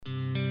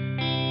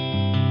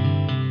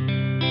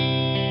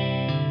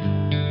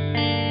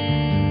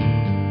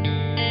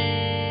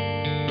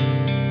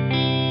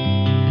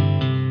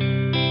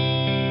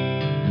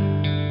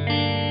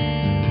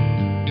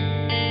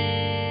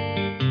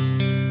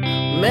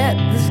Met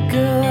this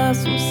girl off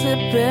some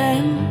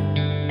sipping.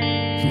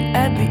 She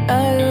had the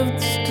eye of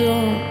the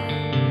storm.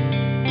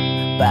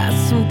 By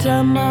some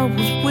time I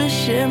was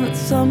wishing that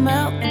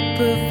somehow the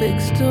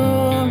perfect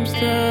storm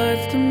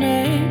starts to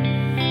make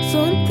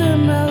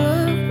something my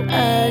love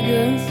I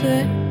can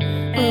say.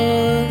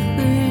 All the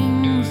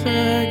things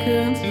I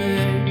can say.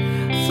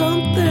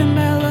 Something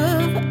my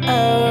love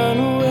I run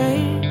away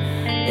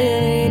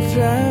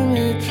anytime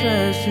he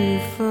tries to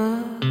fall.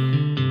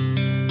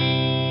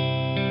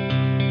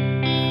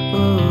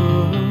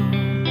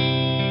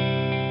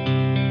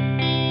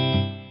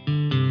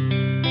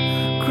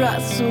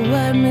 Across the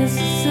wide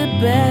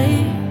Mississippi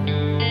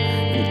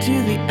into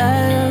the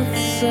eye of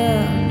the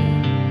sun.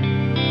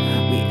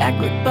 We act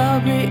like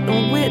Bobby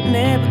and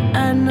Whitney, but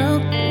I know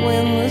that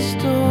when the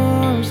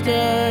storm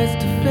starts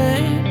to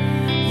fade,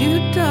 you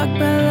talk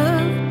about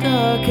love,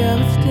 talk how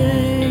it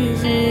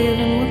stays,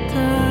 even when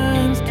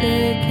time's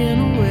taken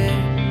away.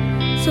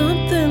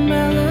 Something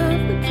my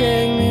love would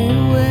take me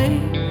away.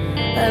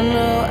 I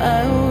know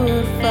I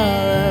would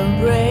fall,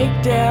 break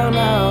down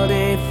all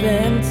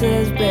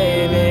defenses,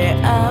 baby.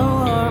 I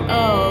want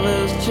all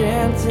those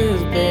chances,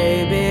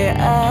 baby.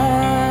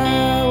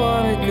 I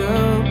wanna go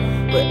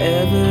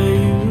wherever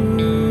you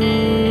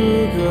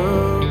go,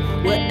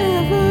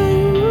 wherever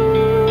you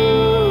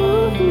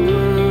go,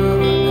 wherever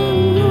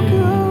you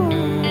go,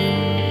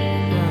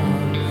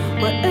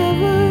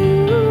 wherever you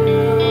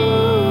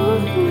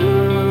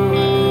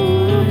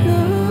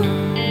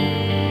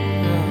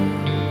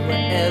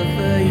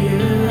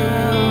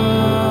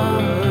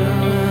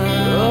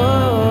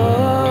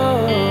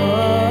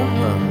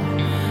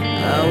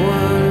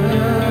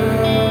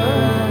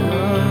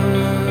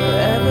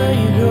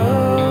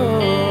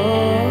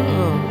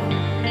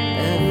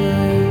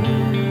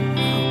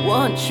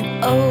you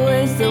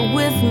always there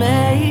with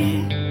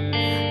me,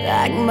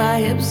 like my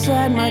hips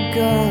side my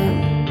gun.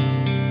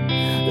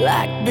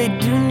 Like they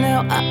do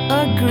now, I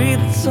agree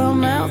that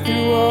somehow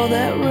through all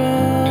that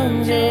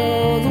runs,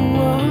 you're the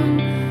one.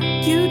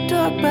 You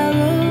talk about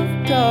love,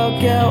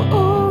 talk out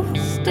all the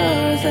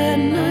stars at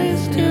night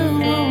still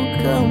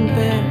won't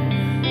compare.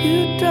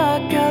 You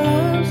talk out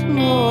love's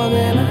more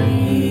than I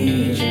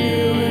need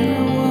you, and I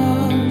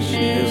want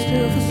you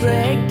still to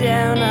break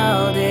down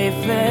all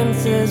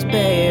defenses,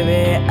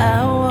 baby.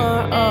 I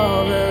want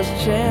all those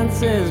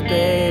chances,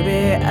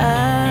 baby.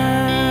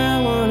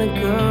 I wanna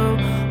go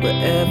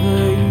wherever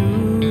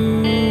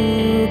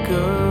you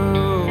go.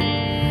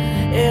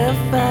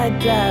 If I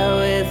die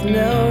with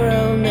no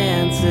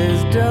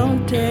romances,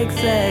 don't take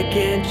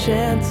second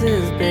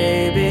chances,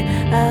 baby.